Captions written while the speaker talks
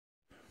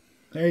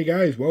Hey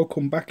guys,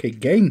 welcome back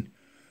again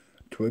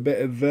to a bit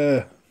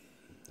of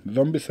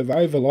zombie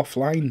survival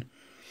offline.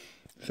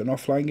 It's an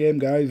offline game,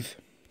 guys.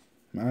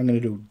 I'm going to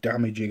do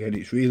damage again,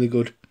 it's really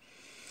good.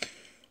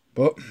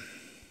 But,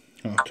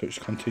 touch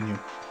continue.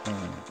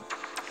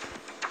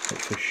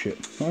 What's this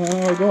shit?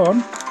 Oh, go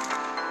on.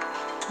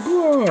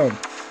 Go on.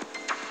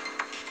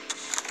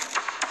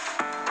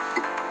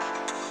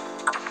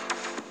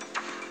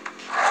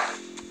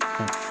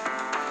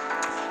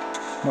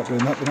 Not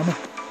doing that then, am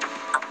I?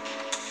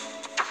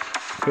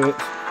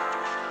 Crates.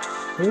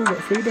 Oh, got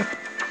a freebie.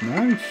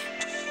 Nice.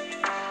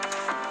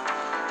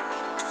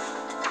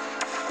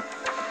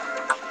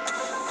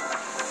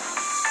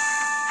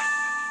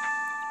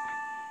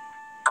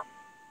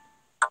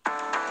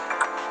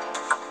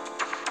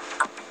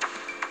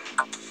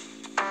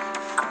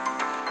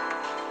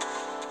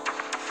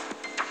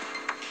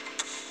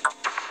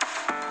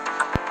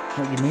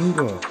 What do you mean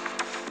go?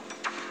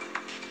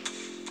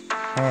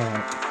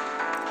 Alright.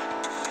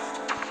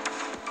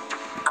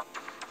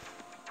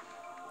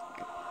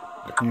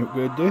 Can you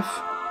upgrade this?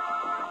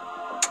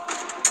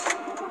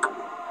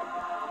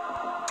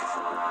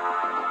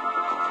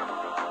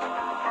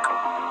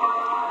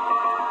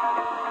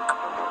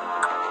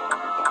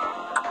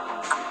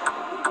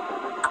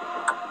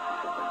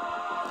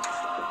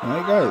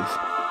 Alright guys,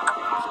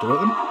 let's do it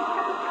then.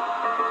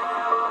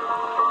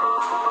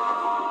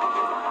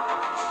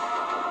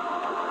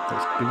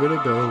 Let's give it a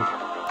go.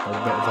 Have a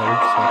bit of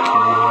orange so I can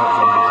really like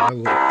zombies,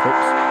 little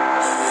pups.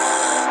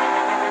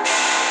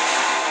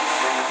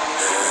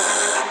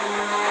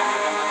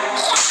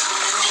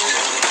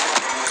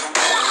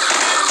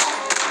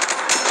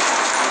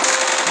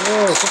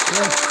 Whoa, fucking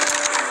hell.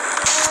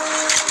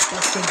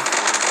 Bastard.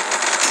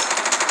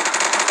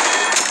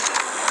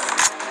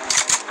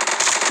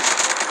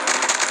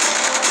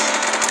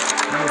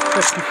 Oh,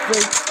 fucking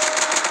freak.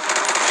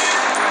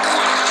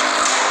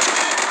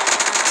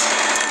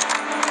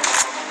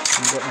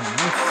 You got my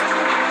knife.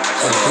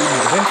 Oh, beat me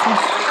with this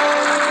one.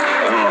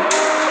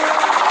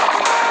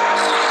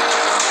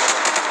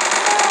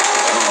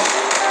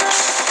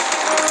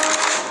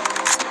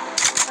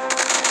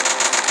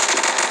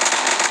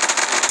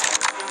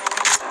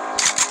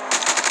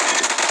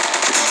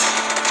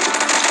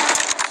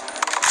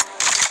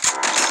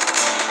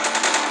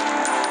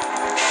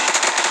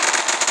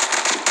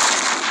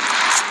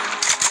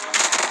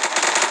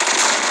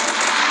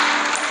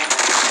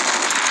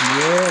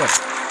 Yeah.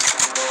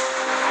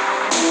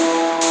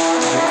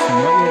 Get some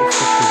little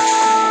fuckers.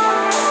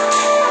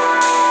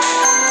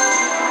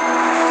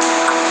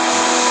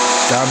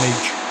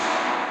 Damage.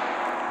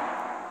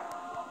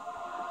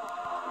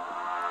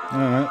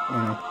 Alright,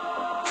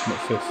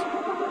 what's this?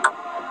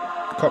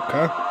 Cop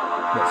car.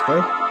 Let's go.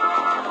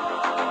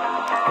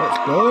 Let's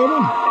go,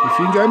 man. If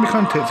you enjoy my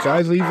contents,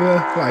 guys, leave a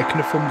like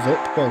and a thumbs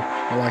up. Well,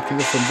 a like and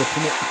a thumbs up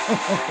in it.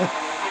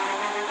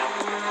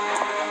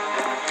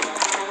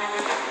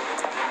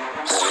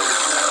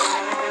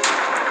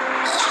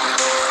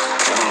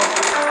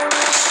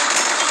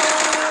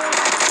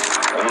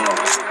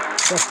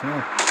 No.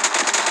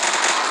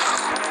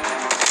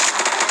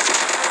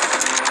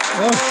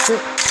 Oh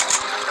shit.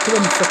 Put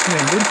on the fucking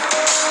ending.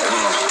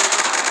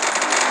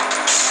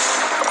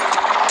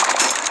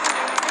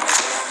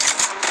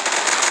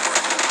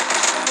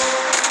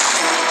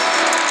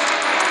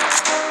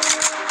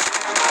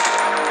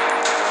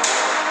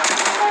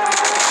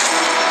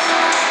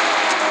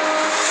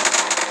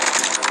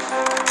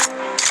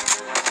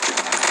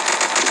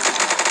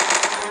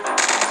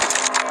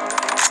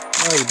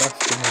 Oh, you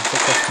bastard, man.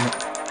 Fuck off from it.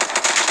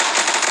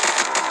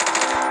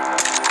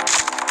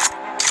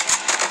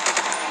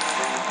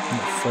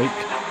 Freak.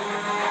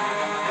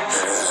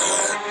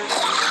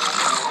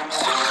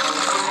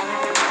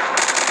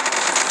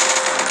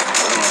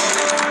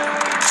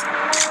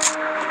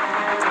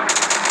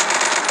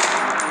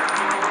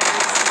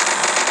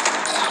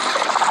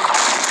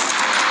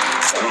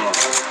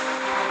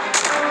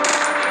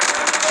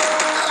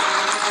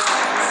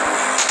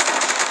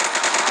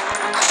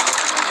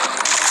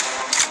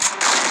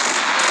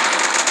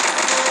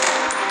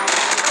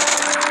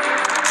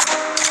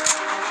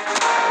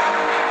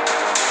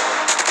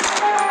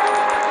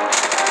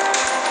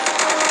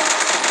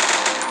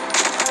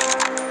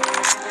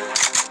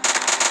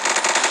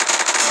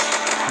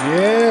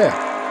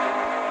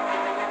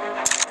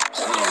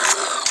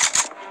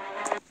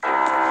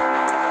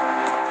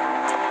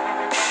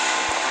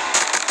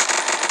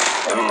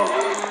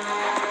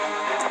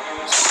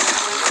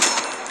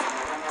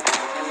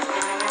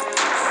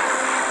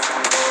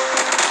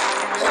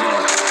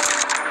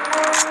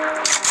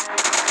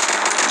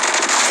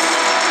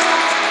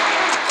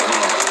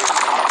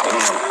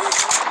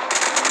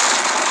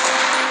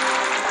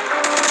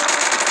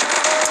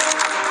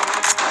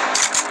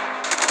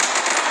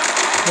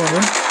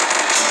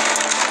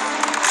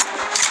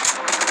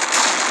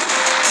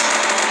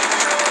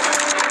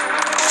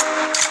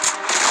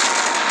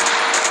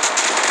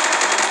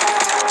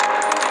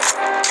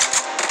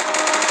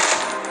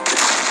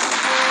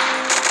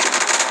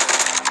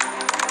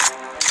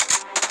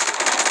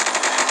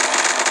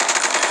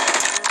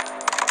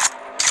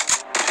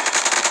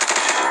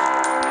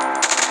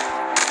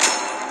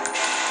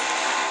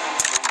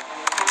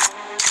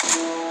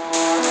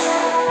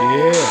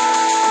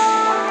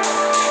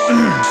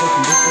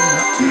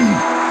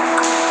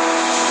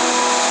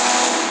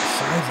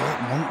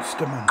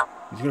 Monster, man.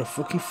 He's gonna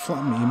fucking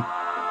flat me him.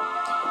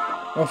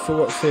 Offer,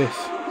 what's this?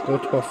 Go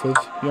to offers.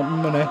 You want my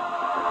money?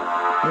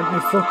 You want my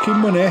fucking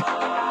money?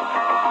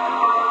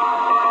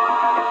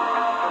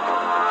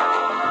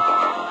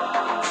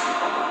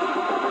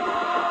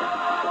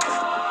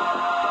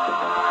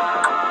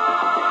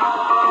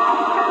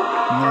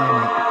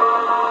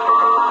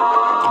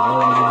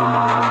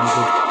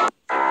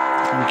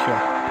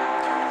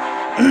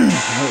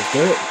 Let's do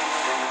it.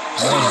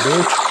 Come on,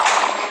 bitch.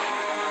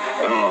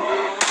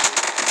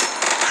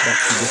 Back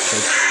to this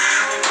side.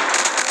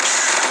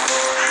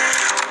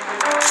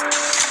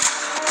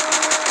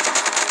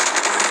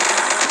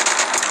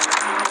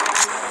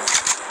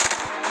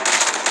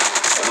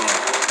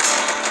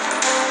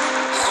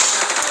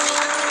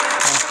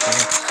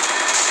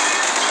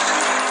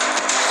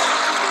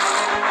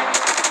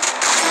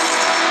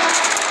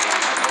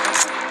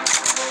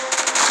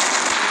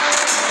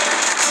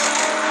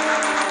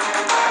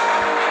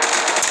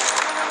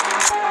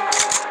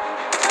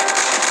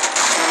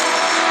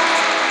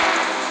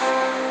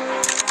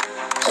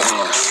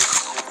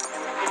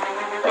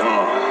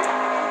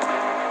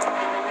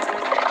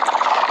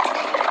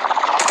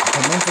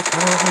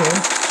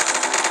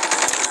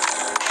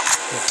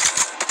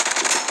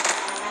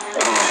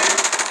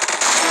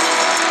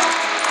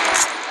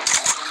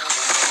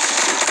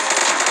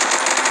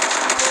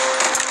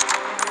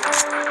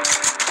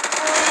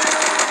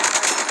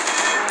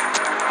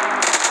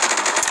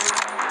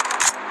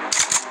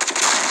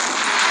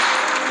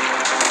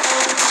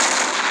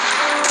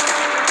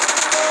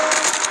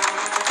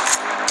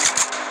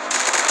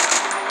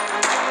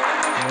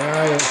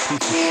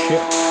 Piece of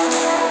shit.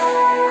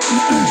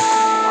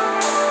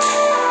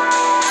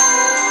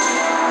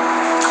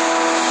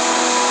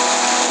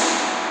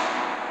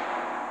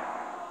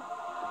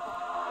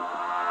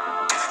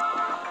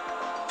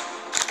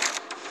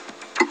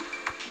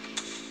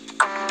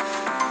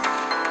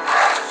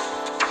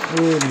 Oh,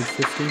 I need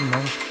 15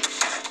 more.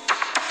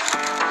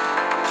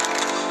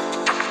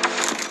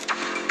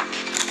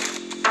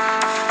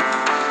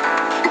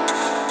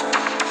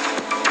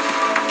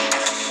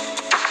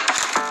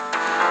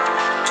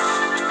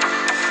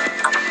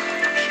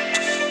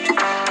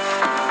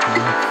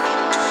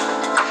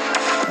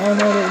 Oh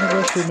no, we're gonna go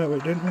through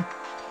network, didn't we?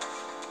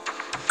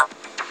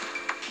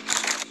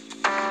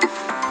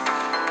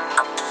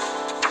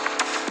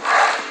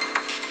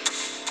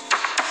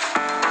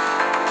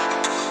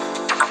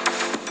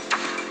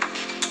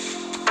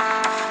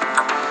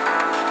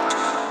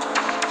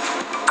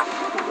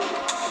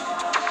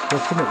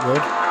 Coconut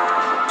wood.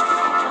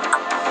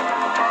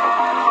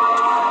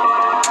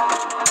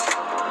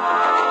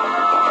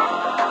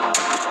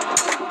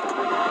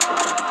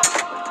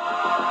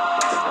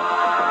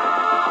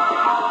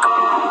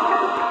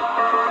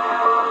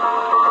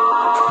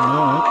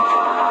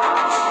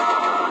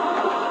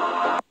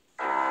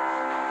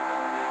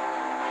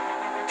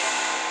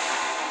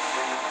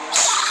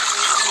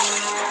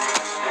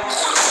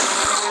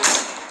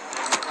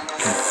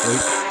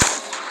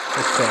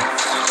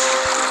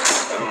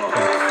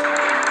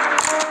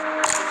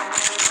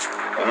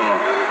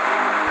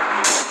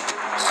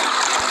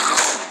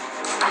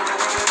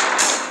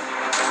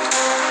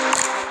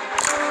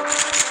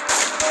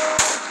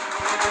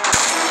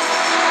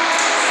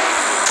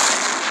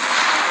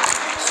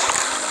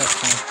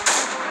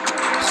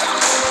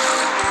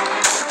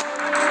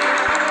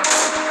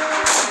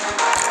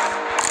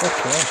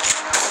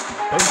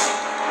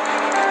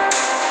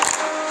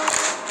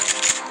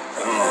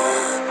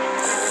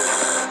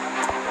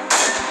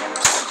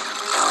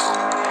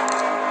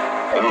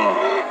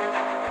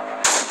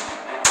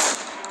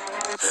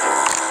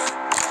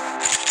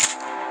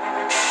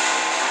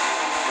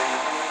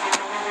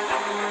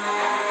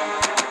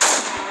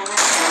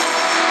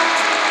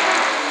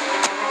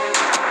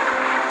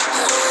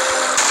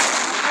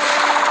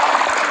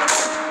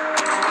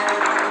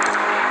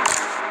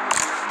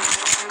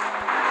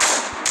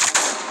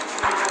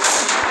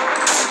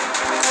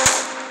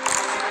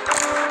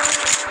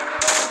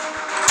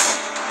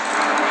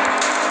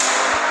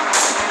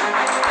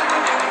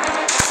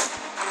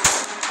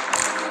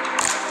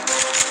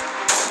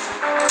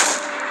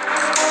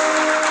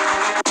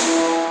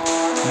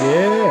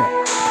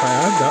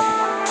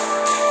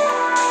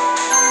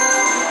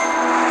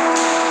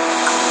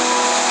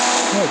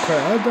 Quite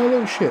hard, that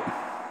little shit.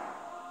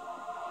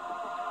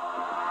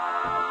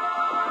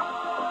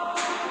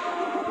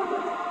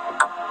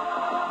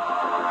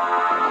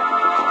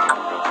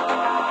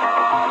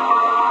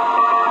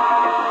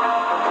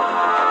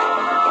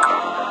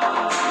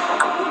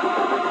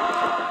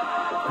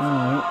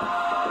 Alright.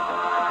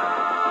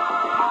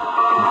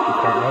 Must be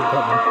quite hard,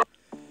 that one.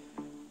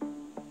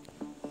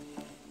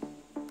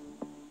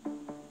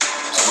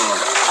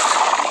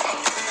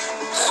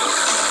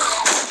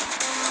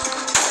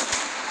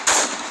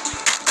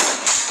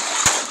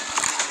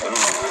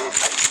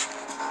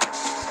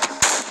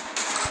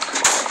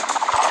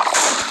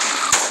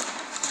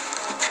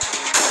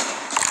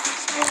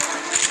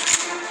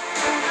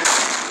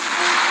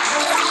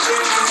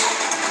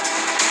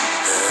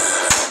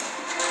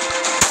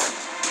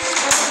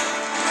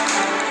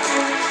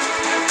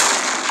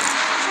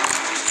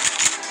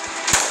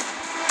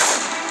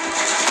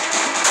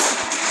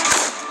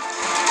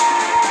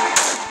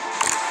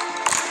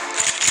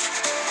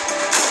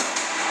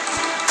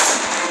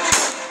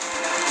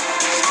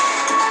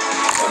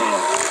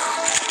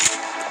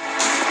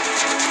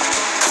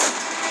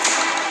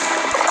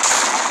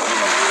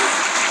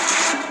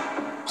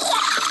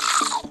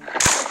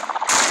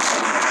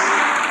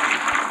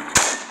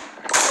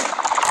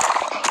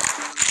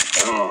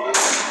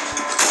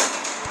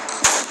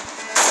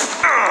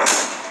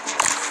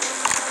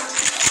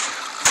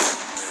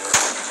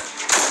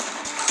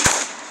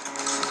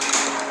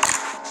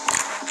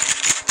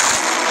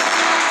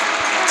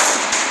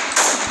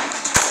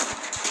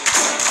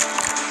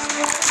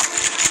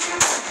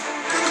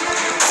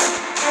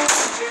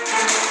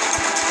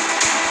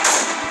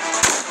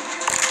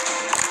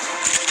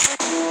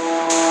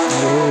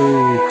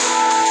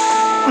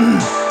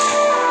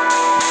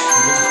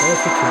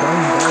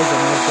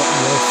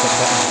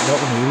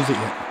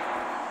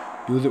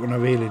 Use it when I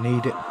really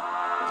need it.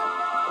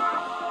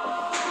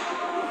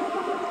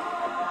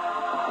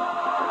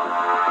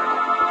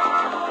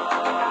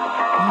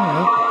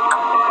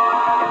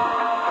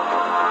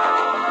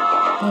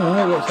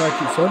 Alright, looks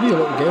like it's only a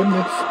little game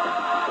this.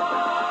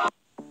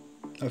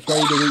 That's why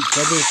you do each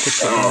level, a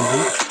couple of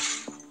times each.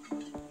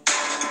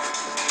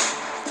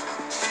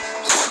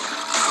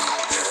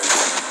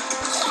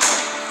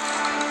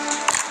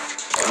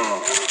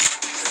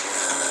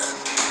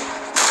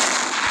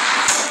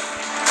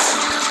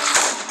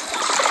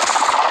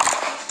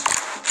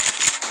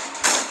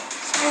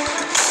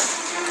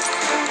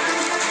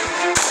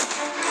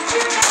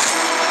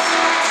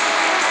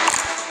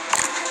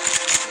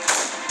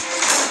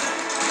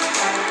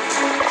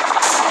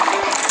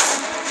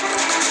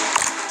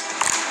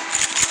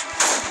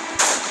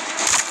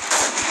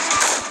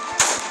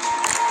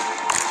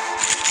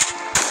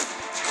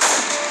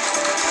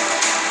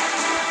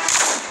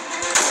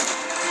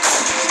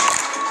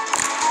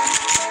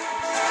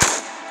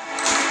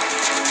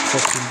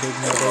 Fucking big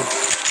metal.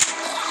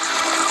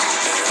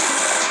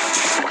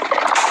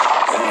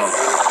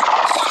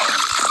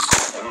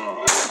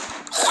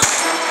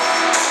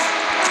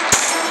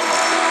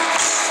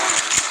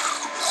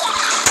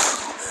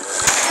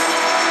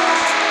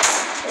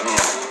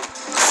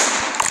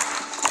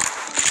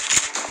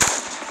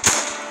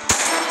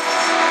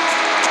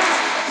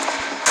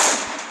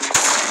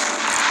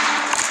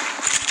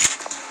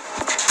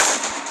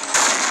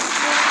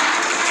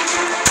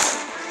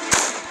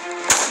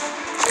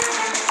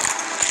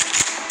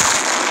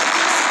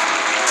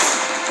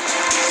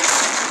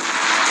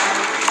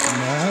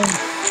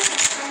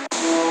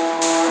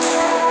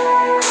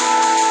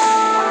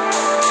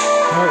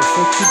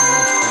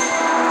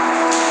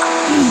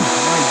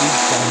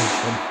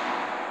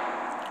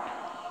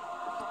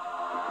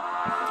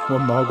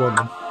 One more, go on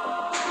then.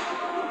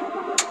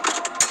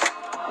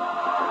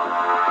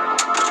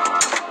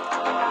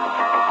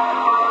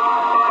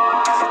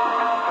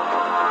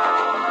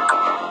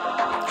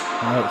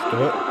 Let's do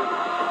it.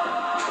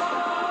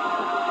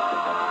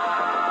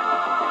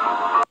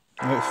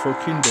 Let's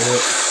fucking do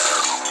it.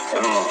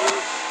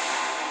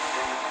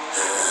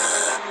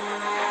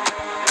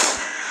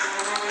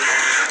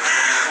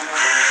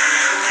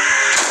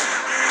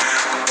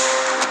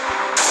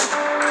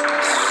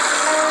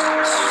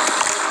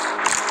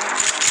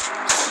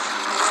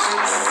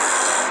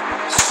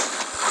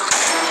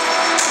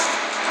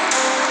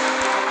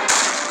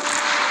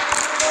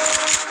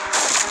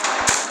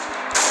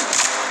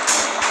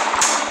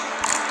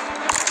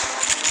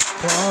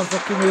 Oh,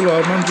 fucking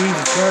reload, man,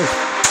 Jesus Christ.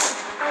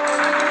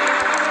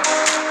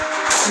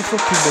 You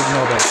fucking big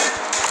knobhead.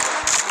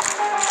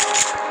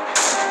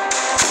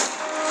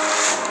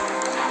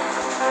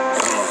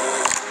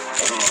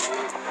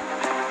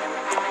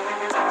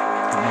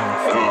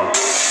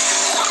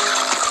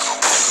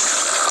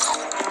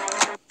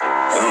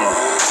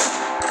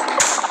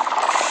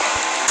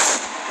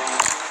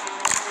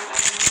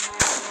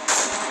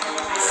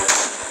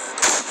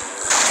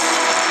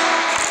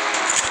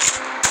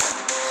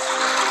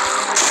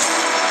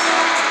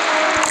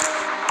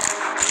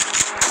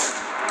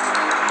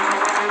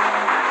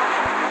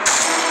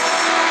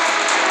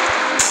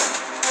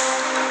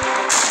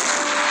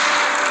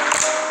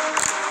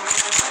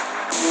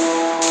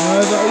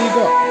 Is that all you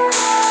got?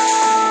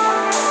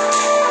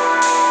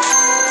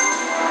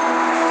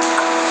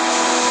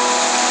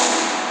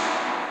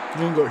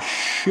 You ain't got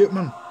shit,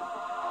 man.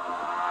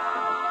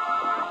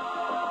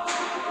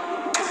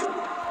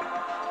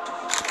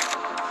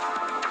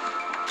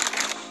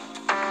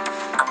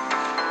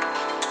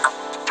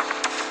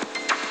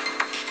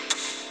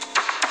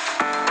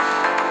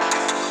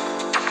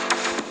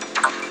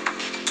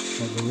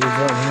 I'll go leave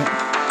that a minute.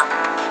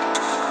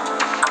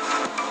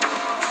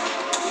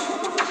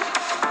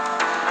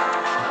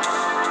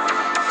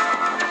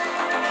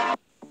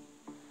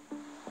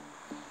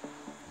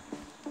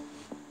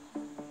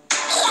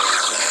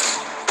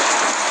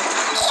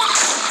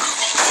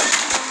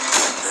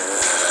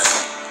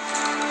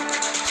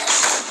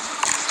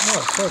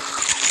 Oh, fuck.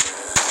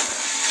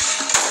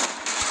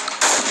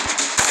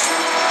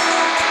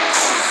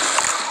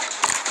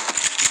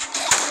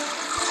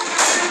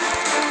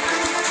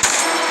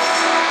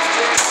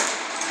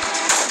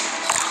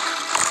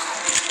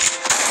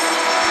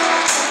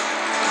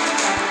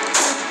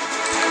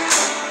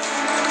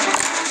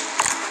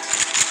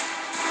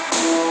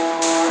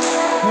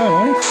 Oh,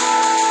 nice.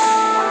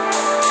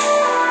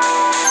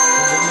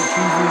 Don't get much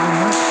easier than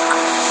that.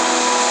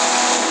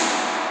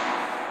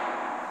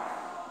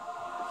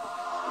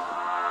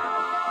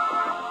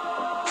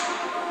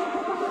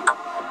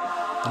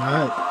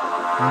 Alright,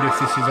 wonder if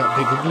this is that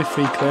big ugly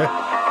freak there.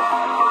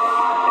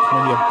 Come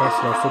on, you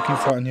bastard, I'll fucking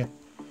flatten you.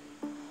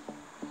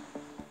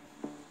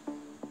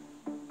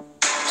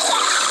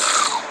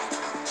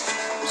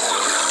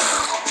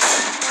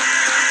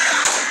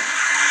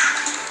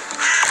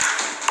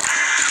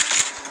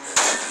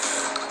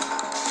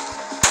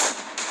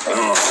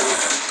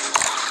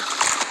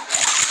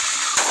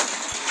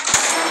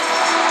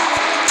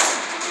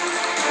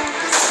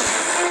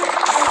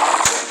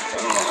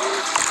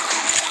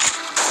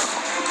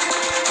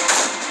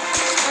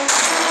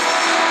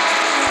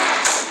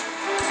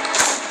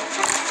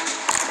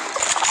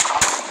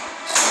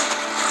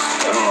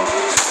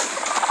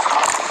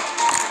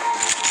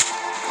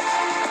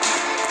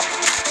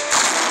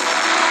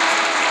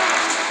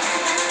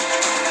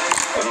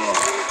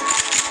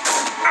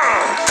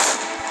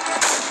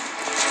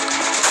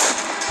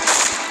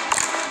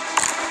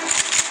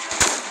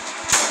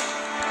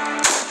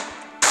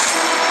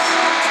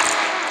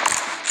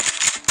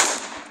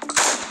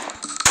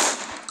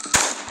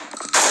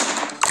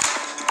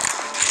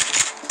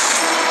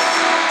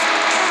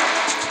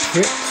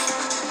 tricks.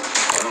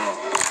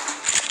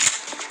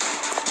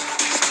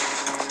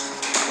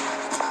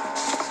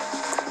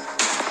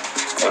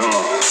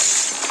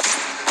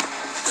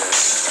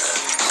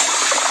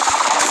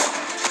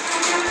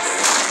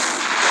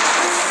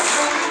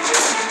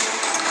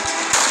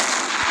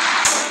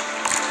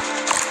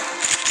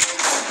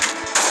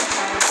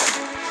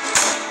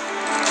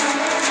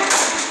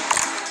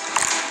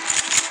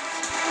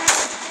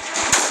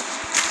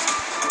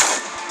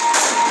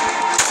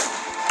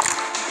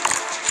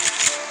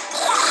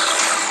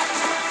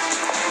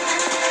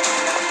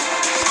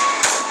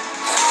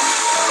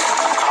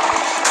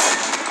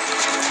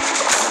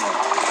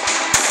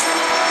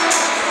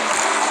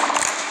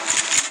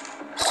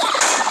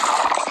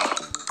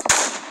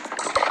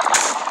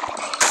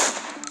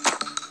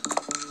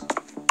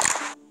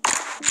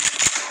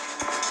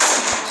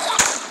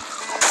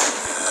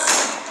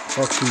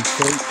 Fucking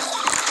freak.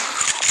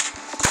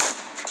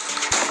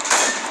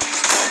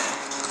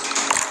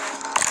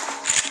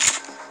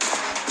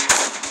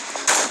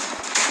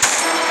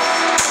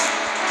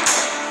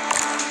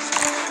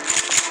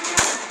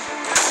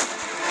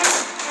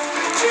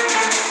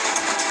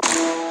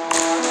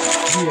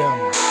 Yeah,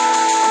 man.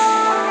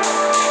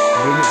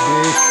 Bring it,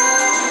 bitch.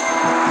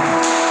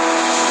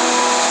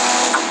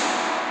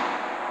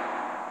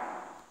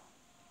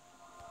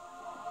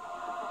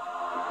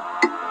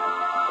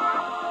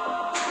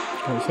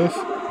 What's this?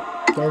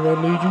 Download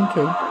Legion 2.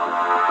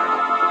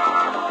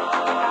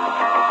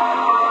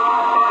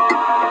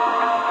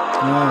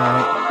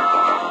 Alright.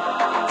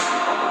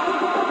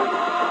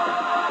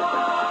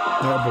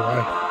 That'll be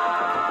right.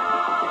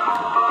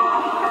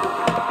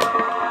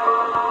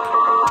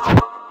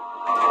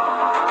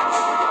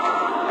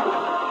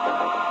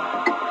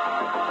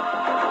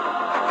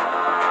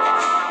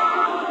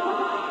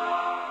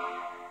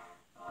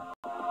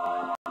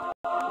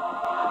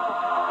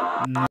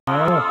 No.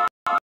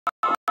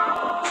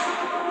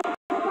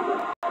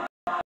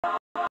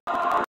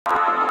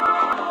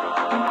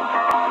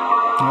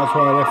 That's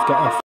why I left it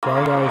off,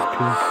 guys,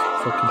 because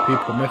fucking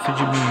people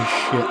messaging me and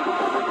shit.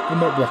 I'm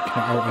not blocking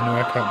it out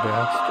anyway, I can't be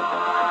asked.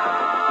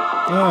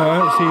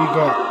 Alright, so you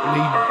got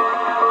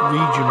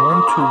Region 1,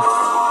 2,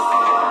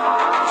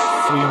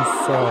 3 and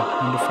 4.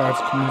 Number 5's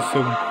coming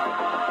soon.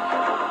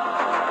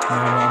 No,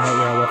 not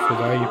your offer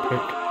there, you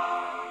pick.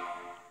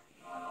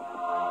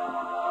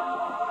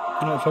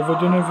 Right, so have I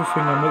done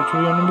everything? I'm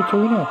literally on number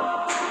 2 now.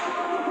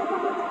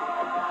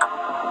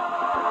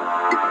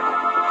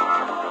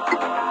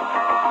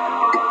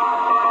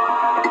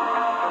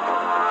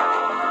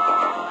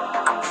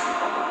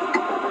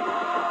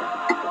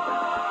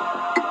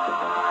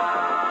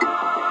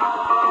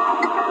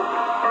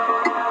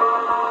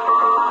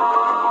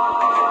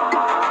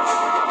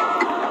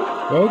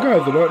 Well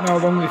guys, I don't know how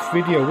long this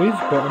video is,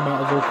 but I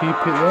might as well keep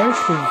it there,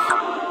 because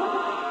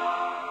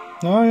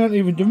no, I haven't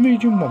even done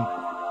Region 1.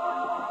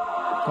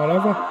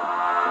 Whatever.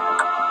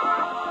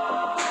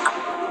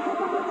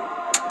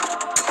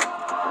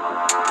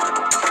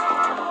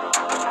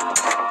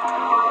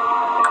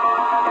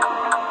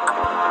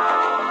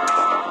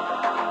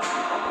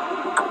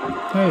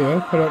 There you go,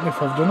 I don't know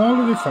if I've done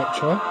all of this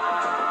actually.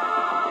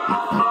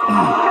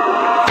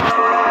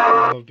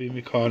 I've been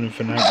recording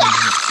for 90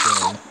 minutes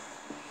so.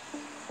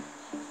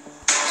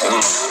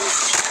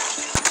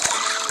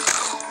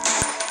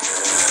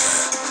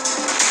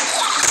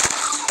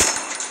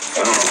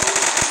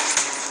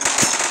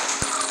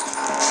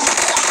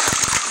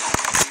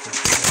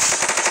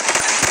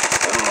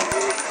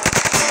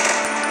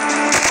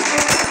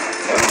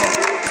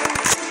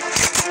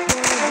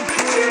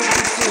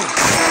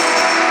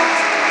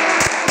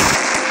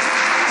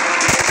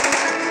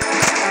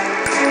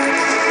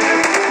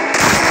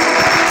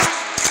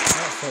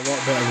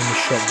 Better than the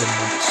shotgun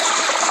one.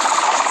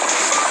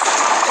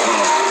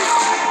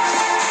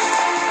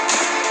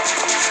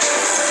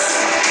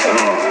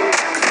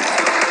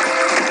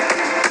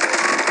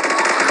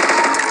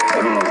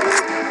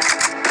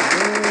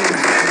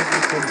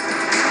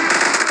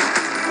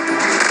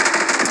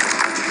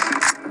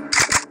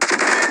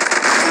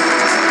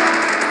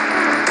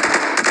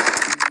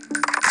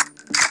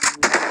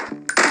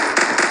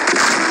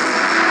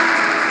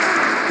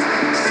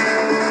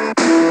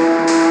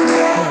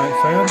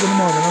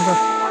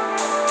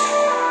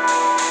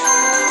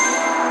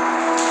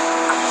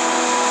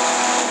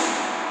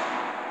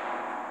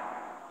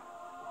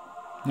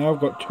 Now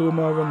I've got 2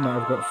 more on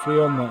that, I've got 3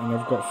 on that, and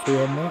I've got 3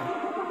 on that.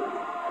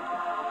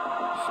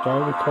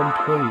 Story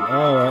complete.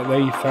 Alright, there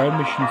you side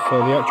mission,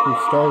 so the actual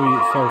story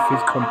itself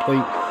is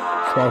complete.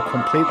 So I'll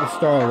complete the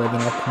story,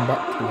 then I'll come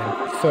back to them.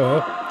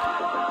 So,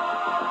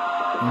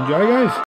 enjoy guys!